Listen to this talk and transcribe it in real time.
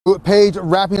Page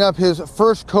wrapping up his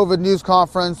first COVID news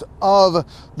conference of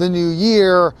the new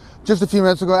year just a few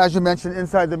minutes ago, as you mentioned,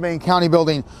 inside the main county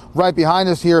building right behind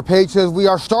us here. Page says we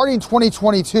are starting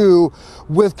 2022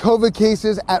 with COVID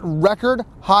cases at record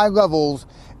high levels,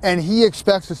 and he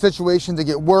expects the situation to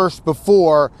get worse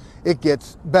before it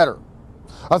gets better.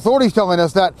 Authorities telling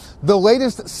us that the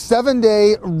latest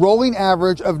 7-day rolling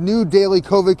average of new daily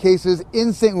COVID cases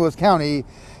in St. Louis County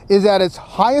is at its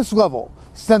highest level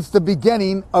since the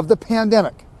beginning of the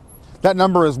pandemic. That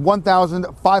number is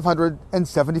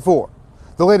 1,574.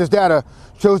 The latest data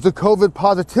shows the COVID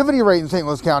positivity rate in St.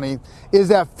 Louis County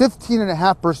is at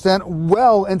 15.5%,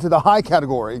 well into the high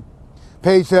category.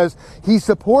 Page says he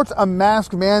supports a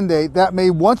mask mandate that may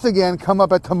once again come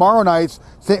up at tomorrow night's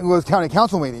St. Louis County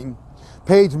Council meeting.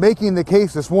 Page making the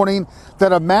case this morning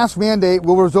that a mask mandate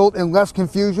will result in less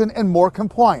confusion and more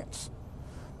compliance.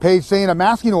 Page saying a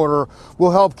masking order will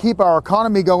help keep our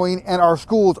economy going and our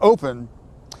schools open.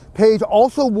 Page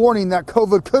also warning that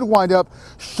COVID could wind up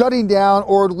shutting down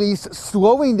or at least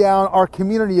slowing down our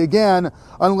community again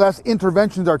unless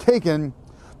interventions are taken.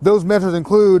 Those measures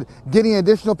include getting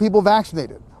additional people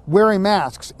vaccinated, wearing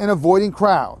masks, and avoiding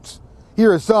crowds.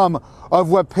 Here is some of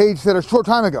what Page said a short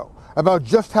time ago about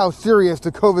just how serious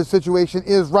the COVID situation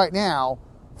is right now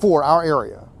for our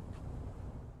area.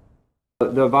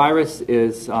 The virus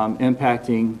is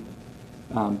impacting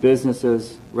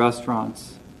businesses,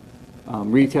 restaurants,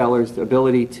 retailers'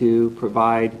 ability to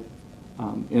provide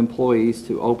employees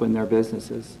to open their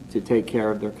businesses, to take care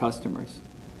of their customers.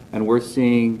 And we're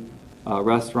seeing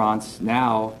restaurants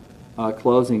now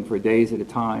closing for days at a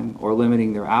time or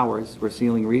limiting their hours. We're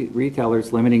seeing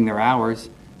retailers limiting their hours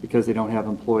because they don't have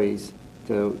employees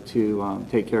to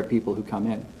take care of people who come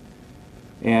in.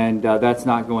 And that's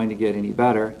not going to get any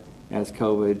better as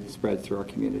COVID spreads through our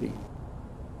community.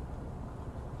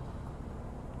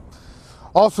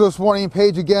 Also this morning,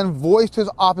 Page again voiced his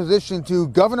opposition to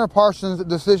Governor Parsons'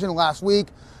 decision last week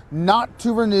not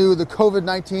to renew the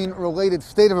COVID-19 related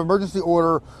state of emergency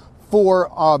order for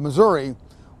Missouri.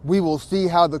 We will see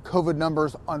how the COVID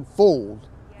numbers unfold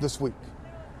this week.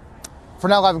 For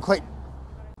now, live in Clayton,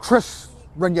 Chris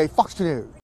Renier, Fox 2 News.